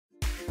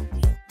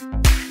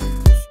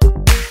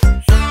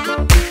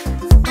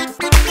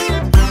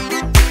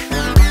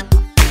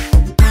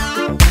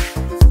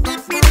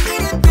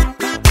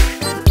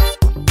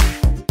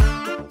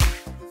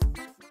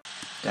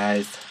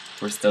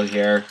still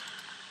here.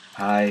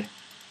 Hi,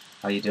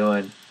 how you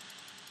doing?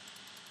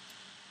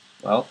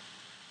 Well,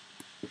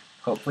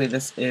 hopefully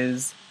this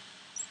is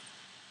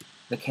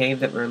the cave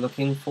that we're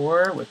looking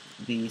for with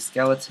the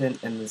skeleton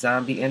and the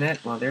zombie in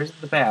it. Well, there's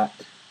the bat.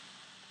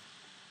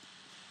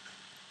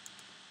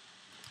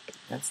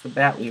 That's the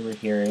bat we were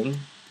hearing.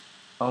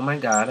 Oh my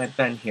god, I've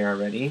been here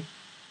already.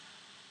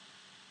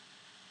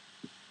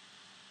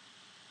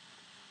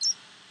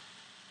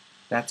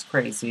 That's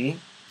crazy.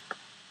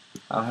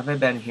 How have I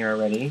been here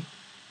already?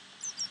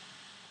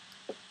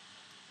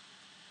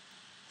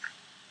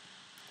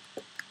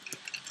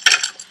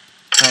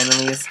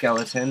 Finally a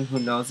skeleton. Who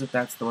knows if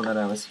that's the one that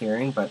I was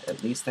hearing, but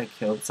at least I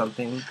killed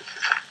something.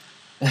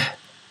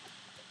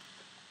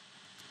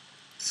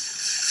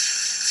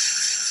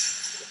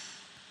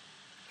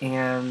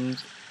 And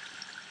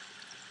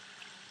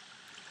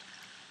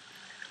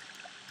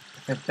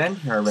if I've been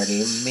here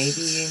already,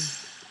 maybe...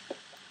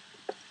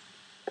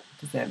 What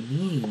does that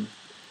mean?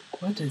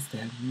 What does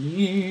that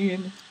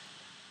mean?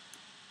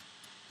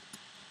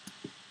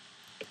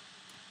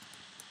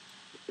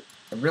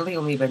 I've really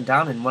only been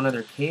down in one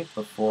other cave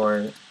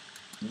before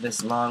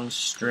this long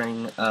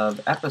string of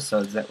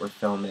episodes that we're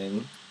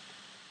filming,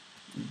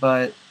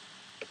 but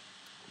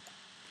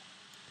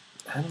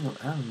I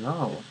don't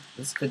know.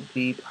 This could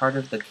be part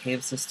of the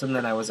cave system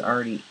that I was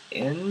already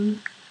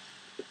in,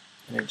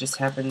 and I just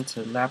happened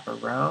to lap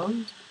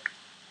around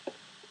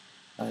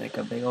like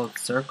a big old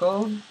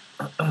circle.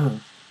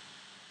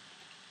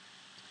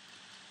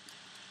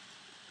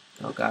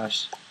 Oh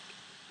gosh,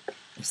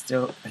 I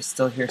still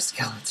hear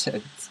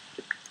skeletons.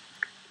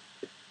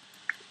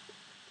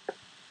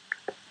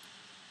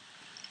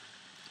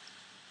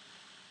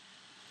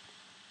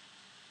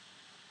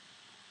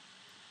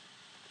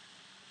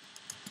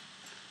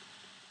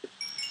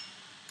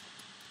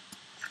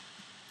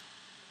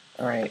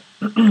 All right.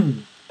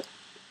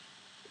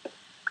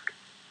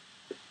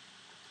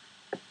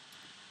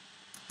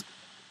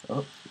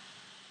 Oh.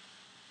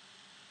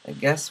 I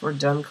guess we're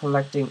done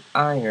collecting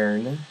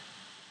iron.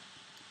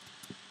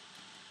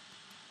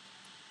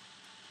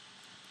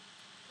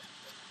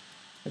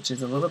 Which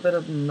is a little bit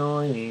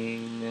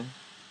annoying.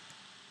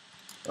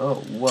 Oh,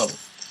 whoa.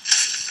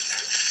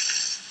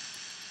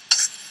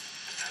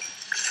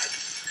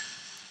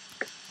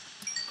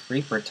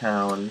 Creeper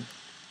Town.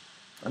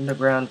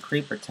 Underground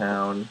Creeper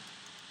Town.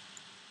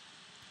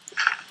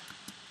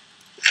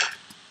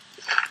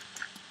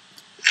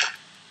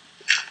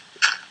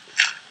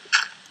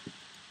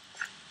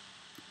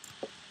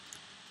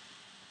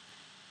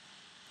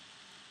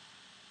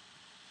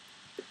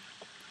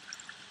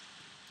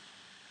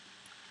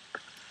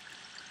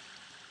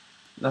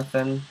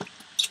 Nothing.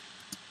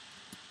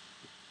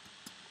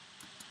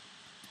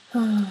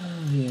 So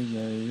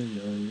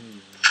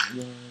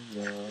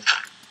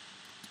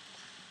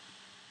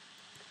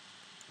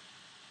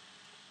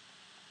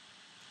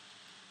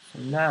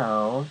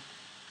now,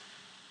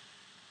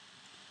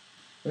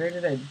 where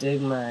did I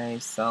dig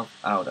myself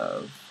out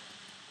of?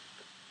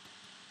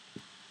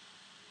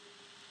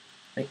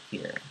 Right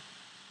here.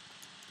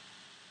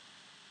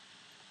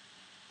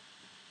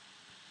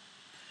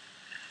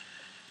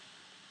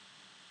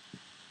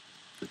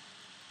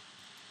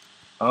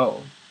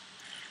 Oh.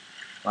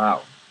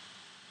 Wow.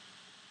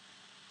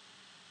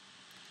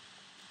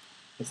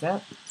 Is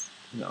that?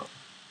 No.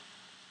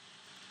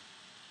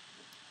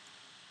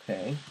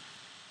 Okay.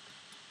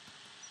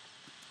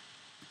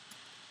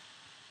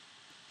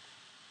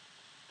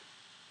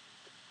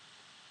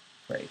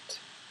 Great.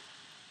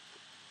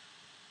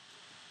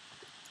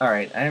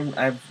 Alright,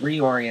 I've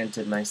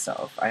reoriented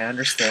myself. I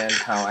understand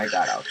how I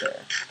got out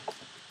there.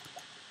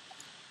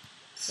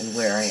 And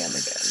where I am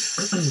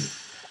again.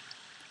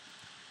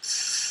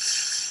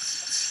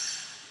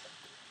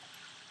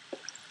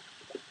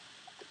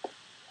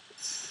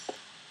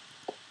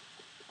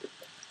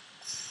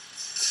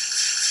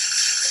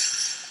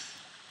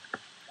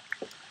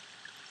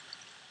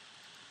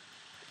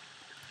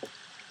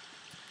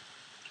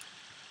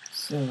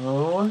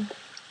 So,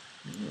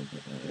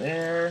 get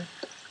there.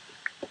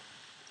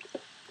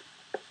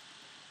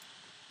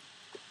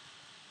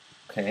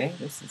 Okay,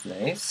 this is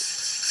nice.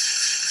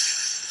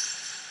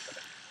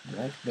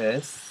 I like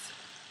this.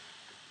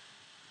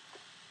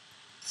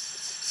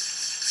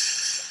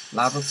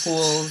 Lava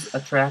pools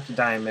attract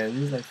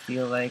diamonds. I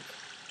feel like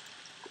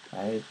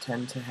I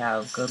tend to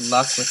have good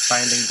luck with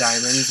finding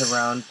diamonds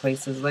around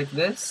places like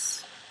this.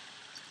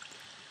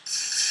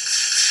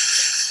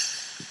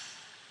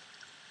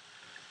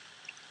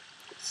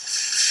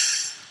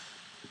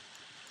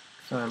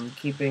 So I'm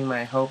keeping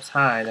my hopes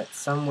high that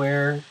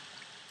somewhere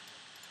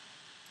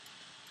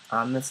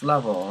on this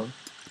level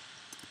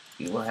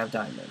we will have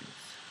diamonds.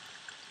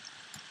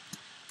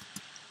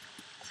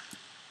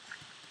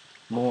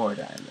 More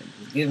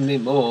diamonds. Give me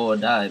more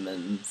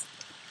diamonds.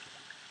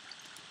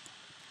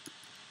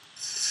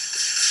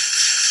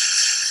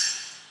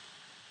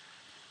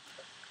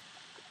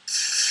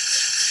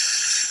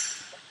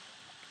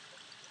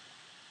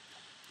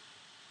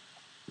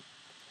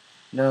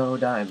 No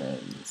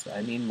diamonds.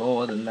 I need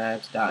more than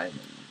that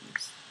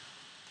diamonds.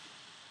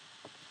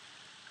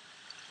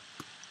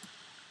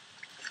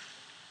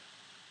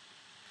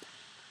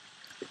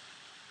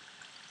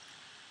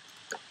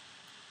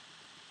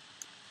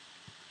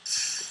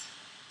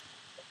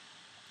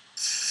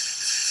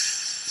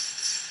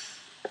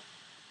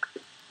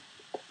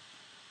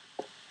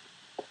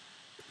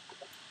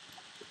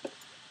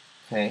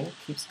 Okay,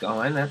 keeps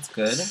going. That's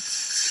good.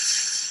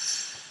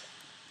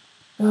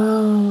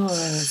 Oh,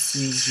 let's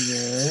see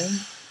here.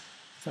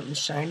 Something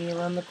shiny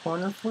around the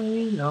corner for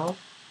me? No?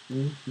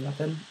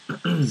 Nothing?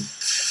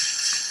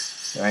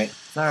 Alright,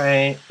 it's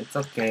alright. It's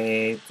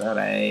okay. It's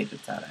alright.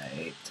 It's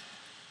alright.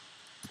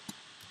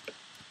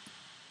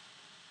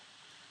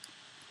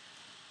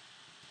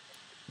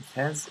 It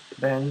has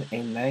been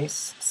a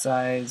nice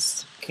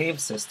sized cave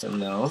system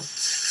though.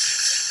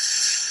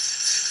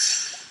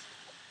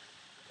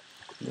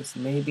 This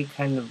may be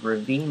kind of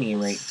ravine-y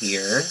right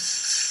here.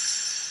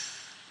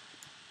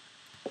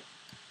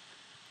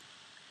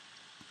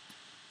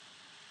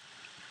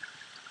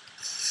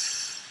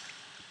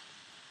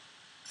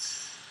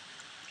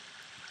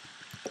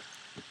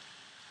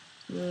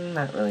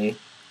 Not really.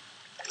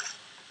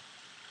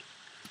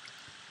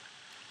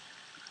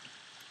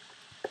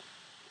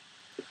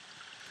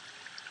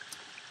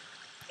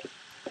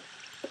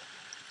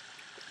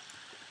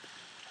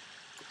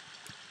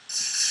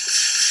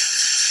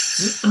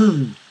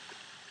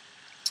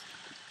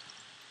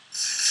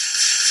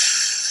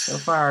 So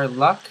far,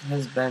 luck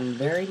has been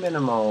very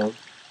minimal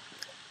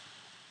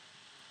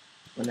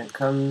when it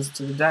comes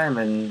to the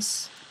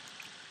diamonds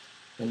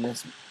in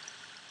this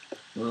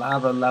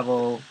lava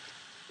level,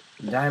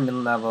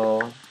 diamond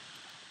level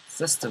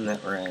system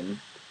that we're in.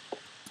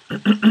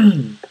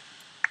 The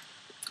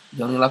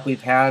only luck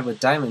we've had with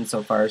diamonds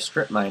so far is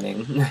strip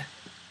mining.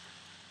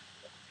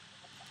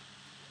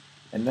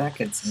 And that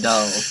gets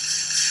dull.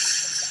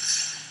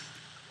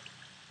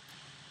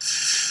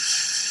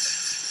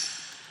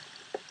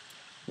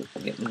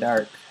 It's getting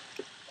dark.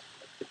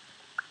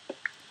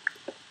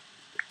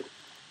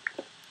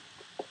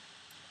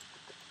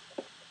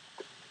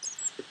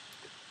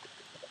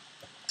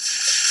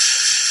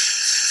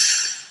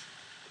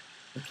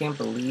 I can't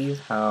believe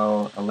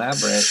how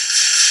elaborate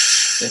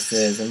this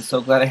is. I'm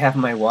so glad I have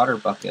my water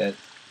bucket.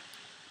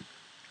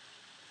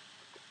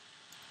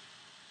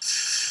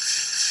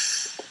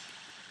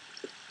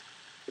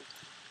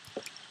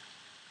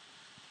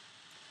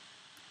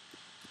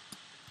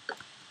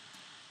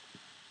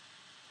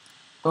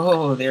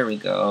 Oh, there we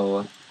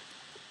go.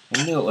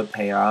 I knew it would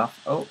pay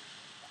off. Oh.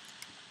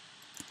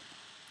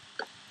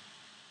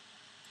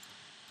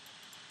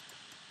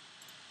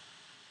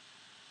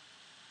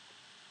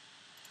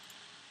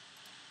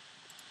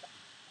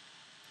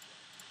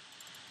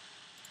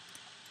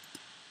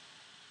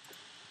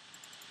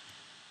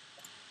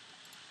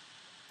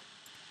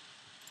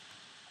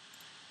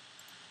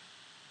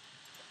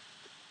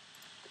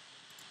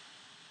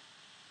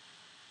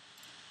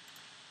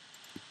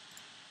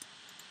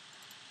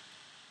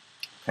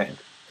 Okay.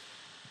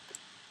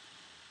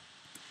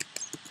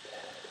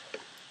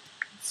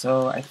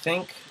 So I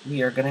think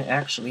we are going to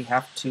actually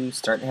have to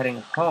start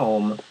heading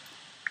home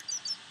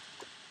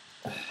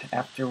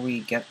after we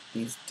get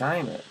these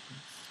diamonds.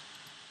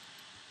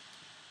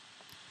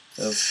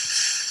 So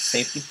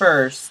safety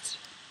first.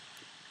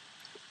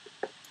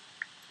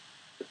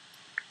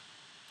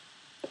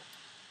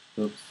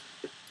 Oops.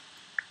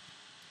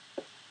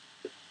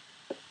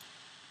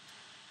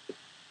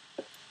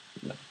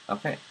 No.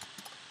 Okay.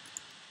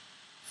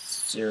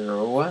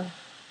 So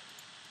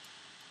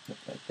put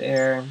that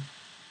there.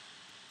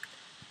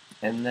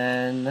 And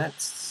then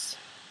let's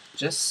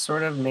just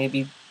sort of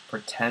maybe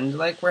pretend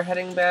like we're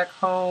heading back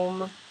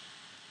home.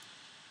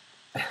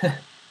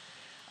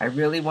 I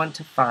really want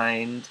to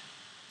find...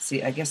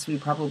 See, I guess we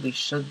probably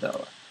should,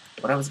 though.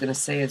 What I was going to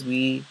say is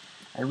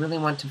I really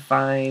want to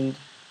find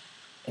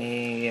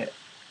an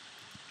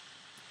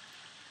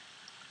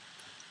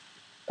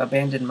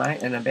abandoned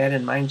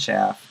mine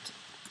shaft.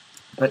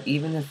 But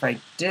even if I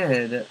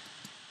did,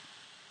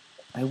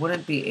 I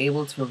wouldn't be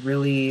able to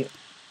really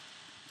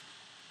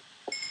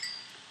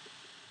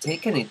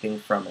take anything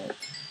from it.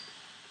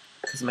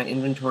 Because my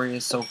inventory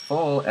is so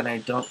full and I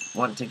don't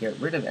want to get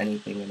rid of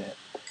anything in it.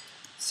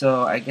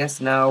 So I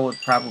guess now would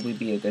probably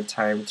be a good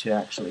time to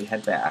actually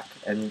head back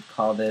and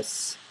call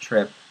this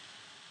trip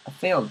a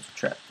failed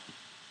trip.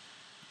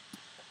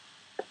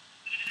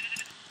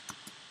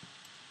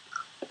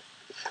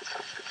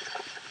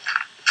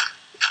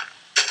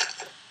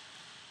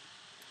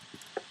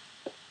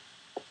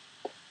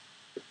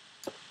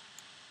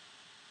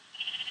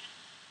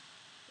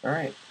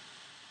 Alright.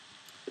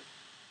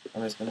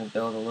 I'm just going to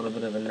build a little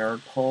bit of a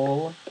nerd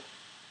pole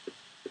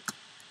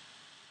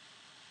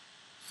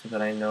so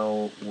that I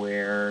know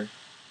where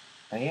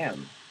I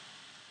am.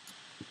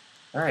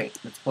 Alright,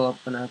 let's pull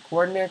up in our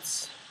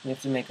coordinates. We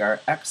have to make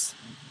our x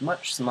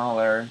much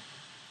smaller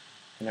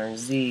and our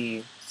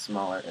z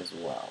smaller as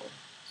well.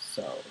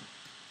 So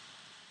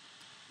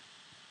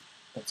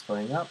that's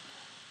going up.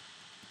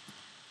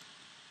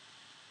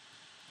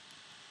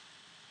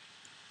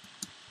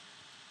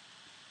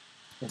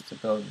 We have to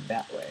go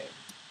that way.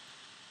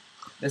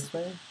 This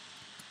way?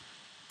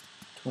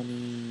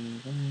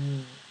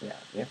 21. Yeah,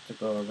 we have to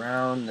go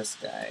around this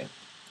guy.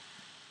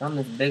 On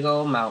this big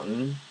old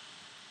mountain.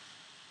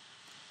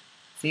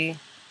 See?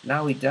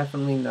 Now we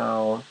definitely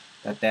know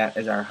that that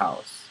is our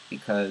house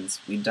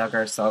because we dug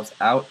ourselves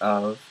out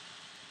of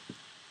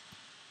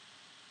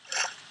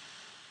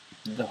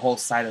the whole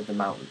side of the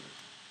mountain.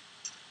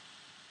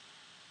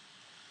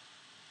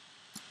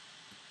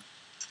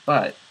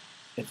 But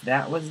if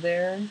that was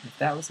there, if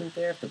that wasn't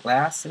there, if the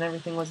glass and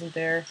everything wasn't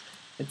there,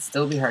 it'd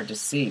still be hard to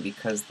see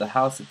because the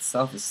house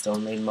itself is still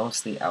made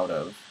mostly out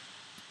of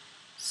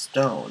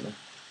stone.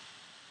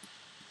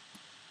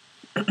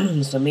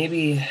 So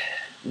maybe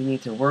we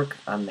need to work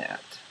on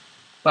that.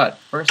 But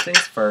first things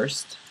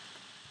first,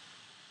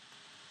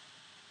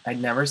 I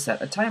never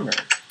set a timer.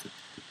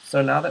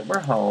 So now that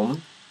we're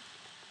home,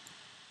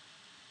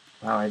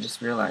 wow, I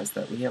just realized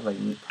that we have like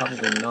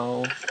probably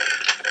no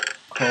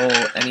coal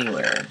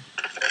anywhere.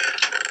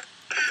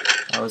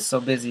 I was so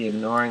busy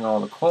ignoring all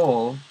the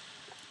coal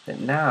that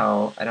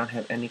now I don't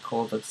have any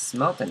coal to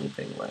smelt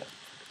anything with.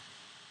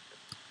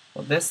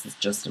 Well, this is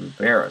just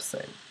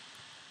embarrassing.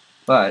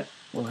 But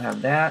we'll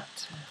have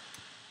that,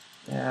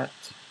 that,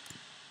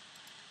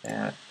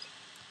 that,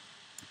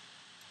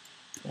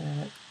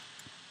 that,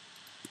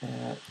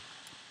 that,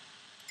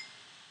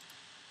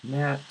 and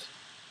that.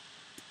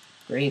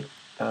 Great.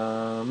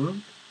 Over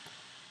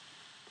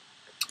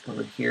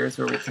here is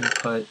where we can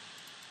put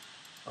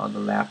all the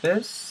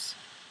lapis.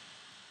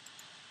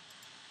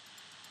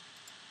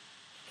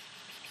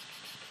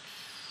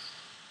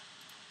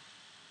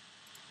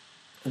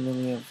 And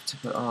then we have to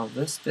put all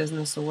this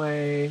business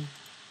away.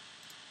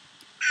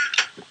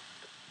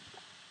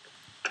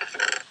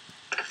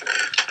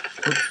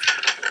 Oops.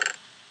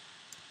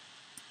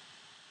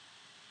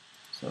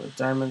 So the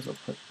diamonds we'll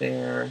put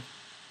there.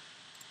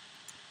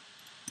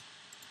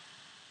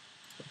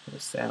 We'll put a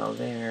saddle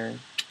there.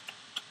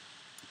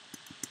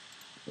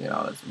 We got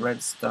all this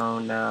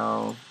redstone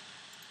now.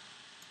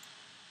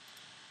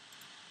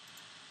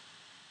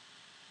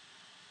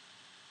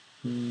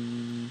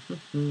 Need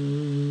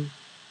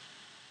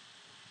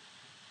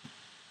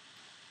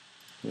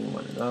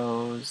one of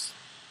those.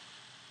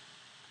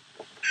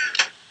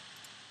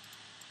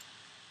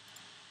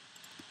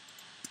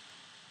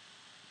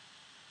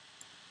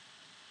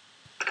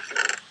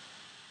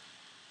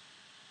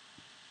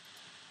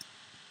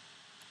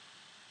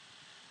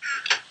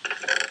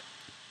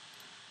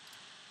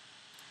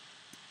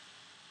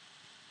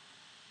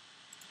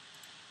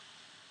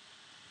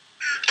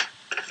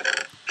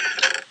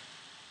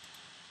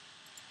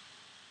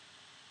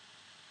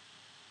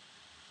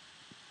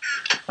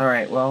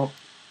 Alright, well,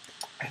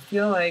 I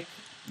feel like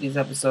these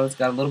episodes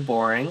got a little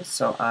boring,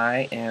 so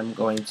I am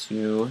going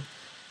to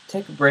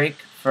take a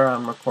break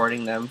from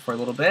recording them for a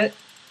little bit.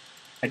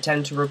 I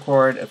tend to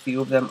record a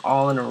few of them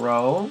all in a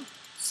row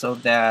so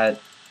that,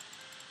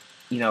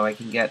 you know, I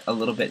can get a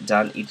little bit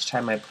done each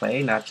time I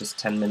play, not just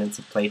 10 minutes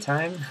of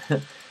playtime.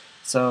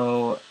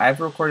 So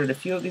I've recorded a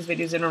few of these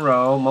videos in a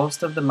row,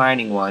 most of the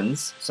mining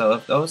ones. So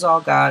if those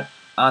all got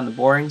on the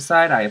boring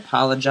side, I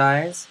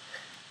apologize,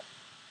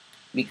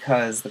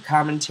 because the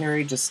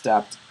commentary just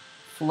stopped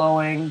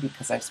flowing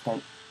because I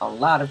spent a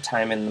lot of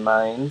time in the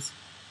mines.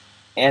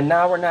 And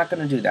now we're not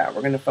going to do that.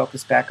 We're going to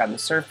focus back on the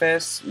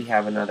surface. We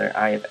have another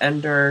Eye of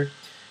Ender.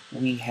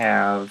 We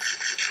have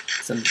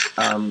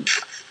some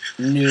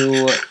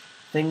new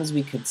things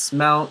we could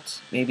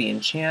smelt, maybe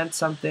enchant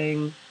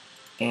something.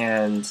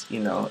 And, you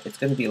know, it's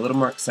going to be a little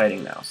more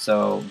exciting now.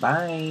 So,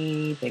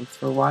 bye! Thanks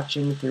for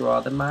watching through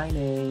all the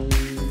mining.